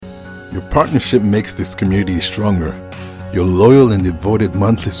Your partnership makes this community stronger. Your loyal and devoted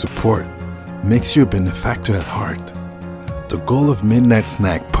monthly support makes you a benefactor at heart. The goal of Midnight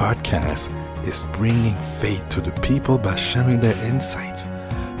Snack Podcast is bringing faith to the people by sharing their insights,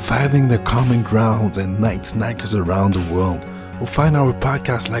 finding their common grounds, and night snackers around the world will find our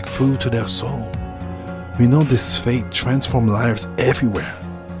podcast like food to their soul. We know this faith transforms lives everywhere.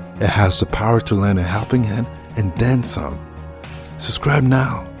 It has the power to lend a helping hand and then some. Subscribe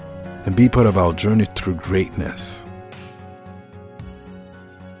now and be part of our journey through greatness.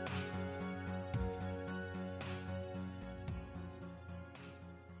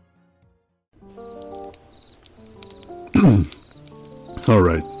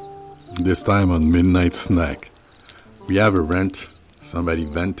 Alright, this time on Midnight Snack, we have a rant, somebody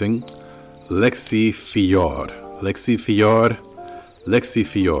venting, Lexi Fior,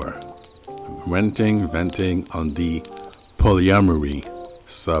 venting on the polyamory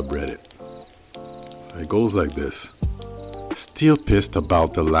subreddit. So it goes like this. Still pissed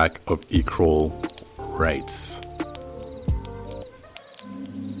about the lack of equal rights.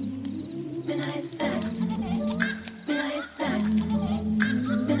 Midnight sex. Midnight sex.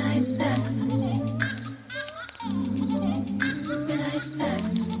 Midnight sex. Midnight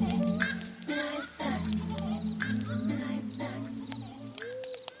sex. Midnight sex. Midnight sex.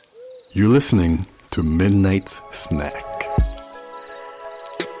 You're listening to Midnight Snack.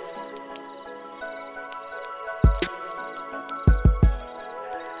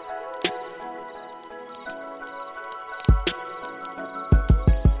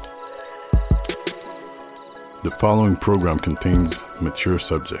 The following program contains mature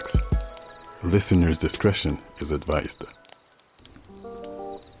subjects. Listener's discretion is advised.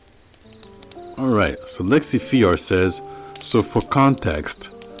 Alright, so Lexi Fior says, so for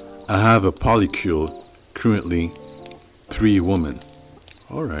context, I have a polycule, currently 3 women.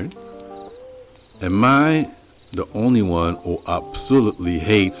 Alright. Am I the only one who absolutely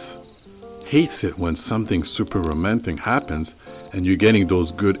hates it when something super romantic happens and you're getting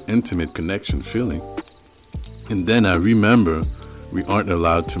those good intimate connection feeling? And then I remember we aren't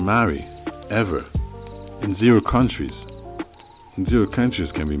allowed to marry, ever. In 0 countries. In 0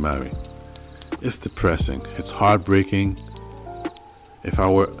 countries can we marry. It's depressing. It's heartbreaking. If I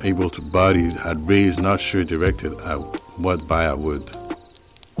were able to body at rage not sure directed at what by I would.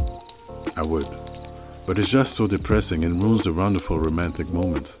 But it's just so depressing and ruins the wonderful romantic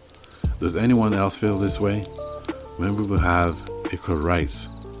moments. Does anyone else feel this way? When we will have equal rights.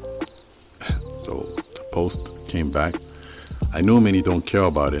 So the post came back. I know many don't care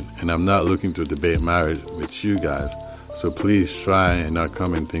about it, and I'm not looking to debate marriage with you guys. So please try and not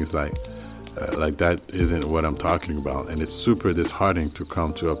comment things like that isn't what I'm talking about. And it's super disheartening to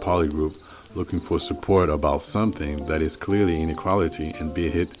come to a poly group looking for support about something that is clearly inequality and be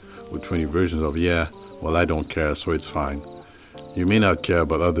hit with 20 versions of, yeah, well, I don't care, so it's fine. You may not care,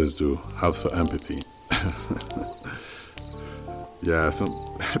 but others do. Have some empathy. Yeah, some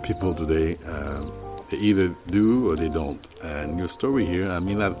people today, they either do or they don't. And your story here, I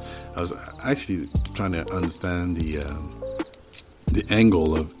mean, I was actually trying to understand the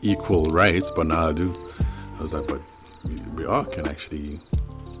angle of equal rights, but now I do. I was like, but we all can actually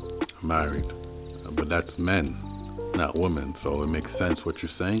marry, but that's men, not women. So it makes sense what you're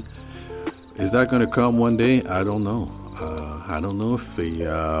saying. Is that going to come one day? I don't know. I don't know if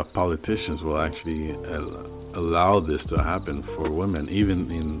the politicians will actually allow this to happen for women,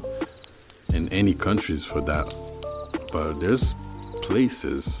 even in any countries for that. But there's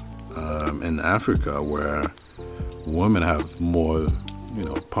places in Africa where women have more,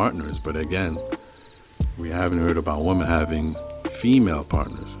 partners. But again, we haven't heard about women having female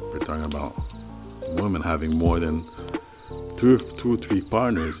partners. We're talking about women having more than two or 3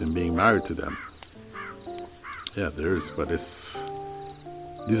 partners and being married to them. Yeah, but these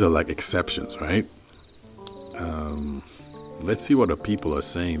are like exceptions, right? Let's see what the people are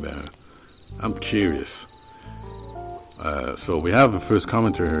saying there. I'm curious. So we have a first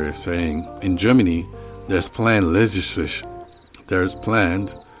commenter here saying, in Germany, there's planned legislature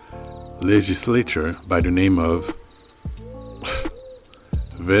by the name of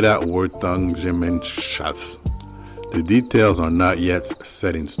Verordnungsgemeinschaft. The details are not yet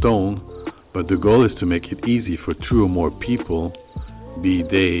set in stone, but the goal is to make it easy for 2 or more people, be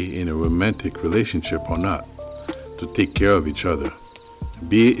they in a romantic relationship or not, to take care of each other,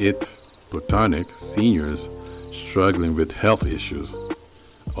 be it platonic seniors struggling with health issues,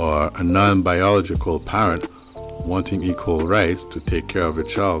 or a non-biological parent wanting equal rights to take care of a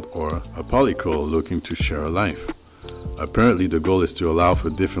child, or a polycule looking to share a life. Apparently, the goal is to allow for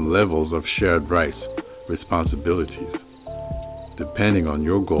different levels of shared rights, responsibilities. depending on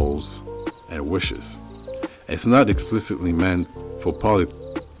your goals and wishes. It's not explicitly meant for poly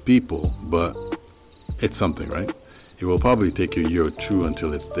people, but it's something, right? It will probably take a year or two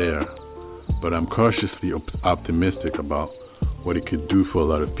until it's there, but I'm cautiously optimistic about what it could do for a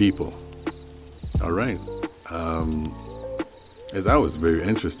lot of people. All right. That was very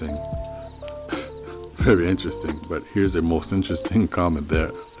interesting. Very interesting. But here's the most interesting comment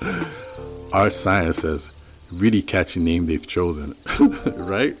there. Art Science says, really catchy name they've chosen.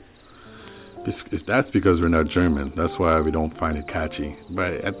 Right? That's because we're not German. That's why we don't find it catchy.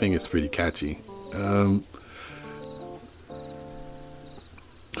 But I think it's pretty catchy.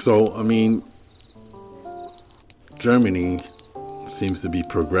 Germany seems to be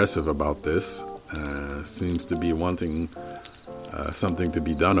progressive about this. Seems to be wanting something to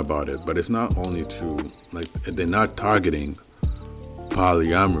be done about it. But it's not only they're not targeting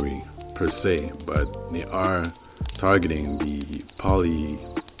polyamory per se, but they are targeting the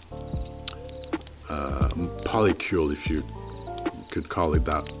polycule, if you could call it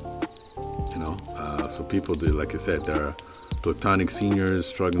that. So people do, like I said, there are platonic seniors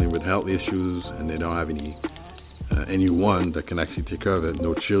struggling with health issues, and they don't have anyone that can actually take care of it.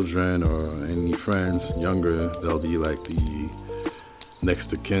 No children or any friends younger. They'll be like the next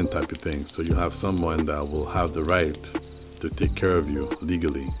to kin type of thing. So you have someone that will have the right to take care of you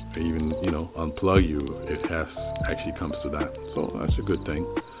legally, or even unplug you if it actually comes to that. So that's a good thing.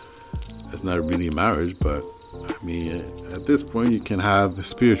 It's not really marriage, but at this point you can have a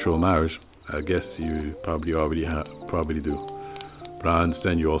spiritual marriage. I guess you probably probably do, but I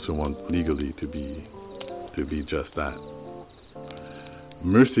understand you also want legally to be just that.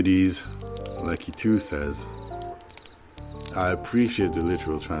 Mercedes Lucky 2 says, I appreciate the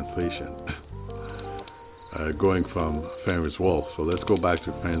literal translation. Going from Fenris Wolf. So let's go back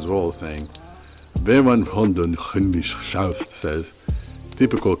to Fenris Wolf saying, wenn man Hunden hündisch schafft, says,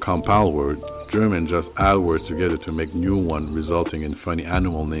 typical compound word, German just add words together to make new one, resulting in funny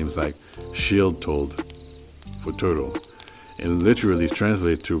animal names like shield-toed for turtle. And literally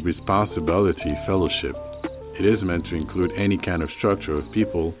translate to responsibility fellowship. It is meant to include any kind of structure of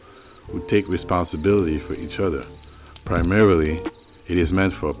people who take responsibility for each other. Primarily, it is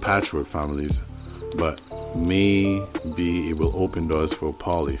meant for patchwork families, but maybe it will open doors for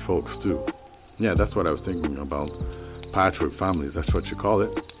poly folks too. Yeah, that's what I was thinking about. Patchwork families, that's what you call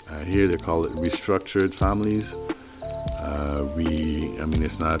it. Here they call it restructured families.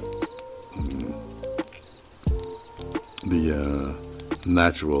 It's not the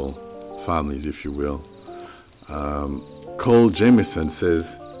natural families, if you will. Cole Jameson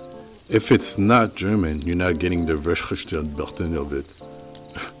says, if it's not German, you're not getting the Verstanden of it.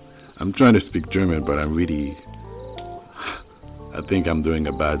 I'm trying to speak German, but I think I'm doing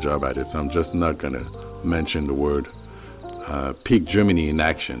a bad job at it, so I'm just not going to mention the word. Peak Germany in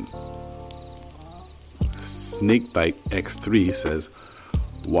action. Snakebite X3 says,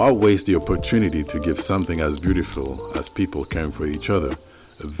 why waste the opportunity to give something as beautiful as people caring for each other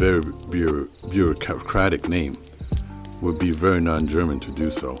a very bureaucratic name? Would be very non-German to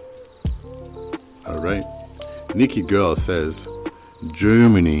do so. Alright. Nikki Girl says,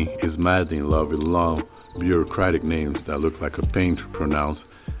 Germany is madly in love with long bureaucratic names that look like a pain to pronounce,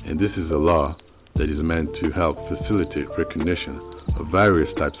 and this is a law that is meant to help facilitate recognition of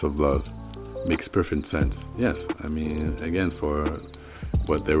various types of love. Makes perfect sense. Yes, again, for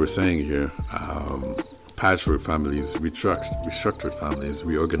what they were saying here, patchwork families, restructured families,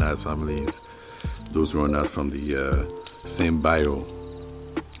 reorganized families, those who are not from the same bio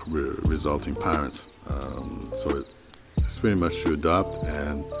resulting parents. So it's pretty much to adopt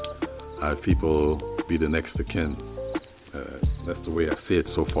and have people be the next of kin. That's the way I see it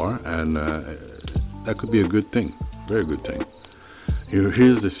so far, and that could be a good thing, very good thing.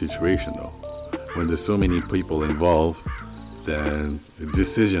 Here's the situation though. When there's so many people involved, then the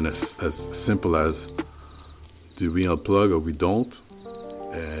decision as simple as do we unplug or we don't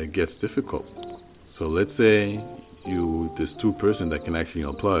gets difficult. So let's say there's two person that can actually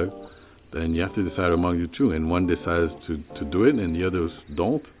unplug, then you have to decide among you two, and one decides to do it and the others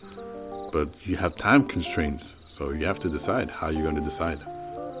don't. But you have time constraints, so you have to decide how you're going to decide.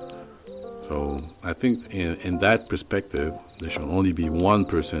 So I think in that perspective, there should only be one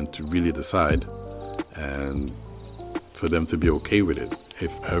person to really decide, and for them to be okay with it,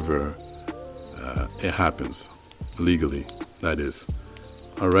 if ever it happens, legally, that is.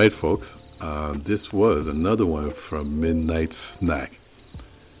 All right, folks, this was another one from Midnight Snack.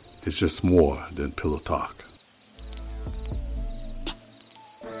 It's just more than pillow talk.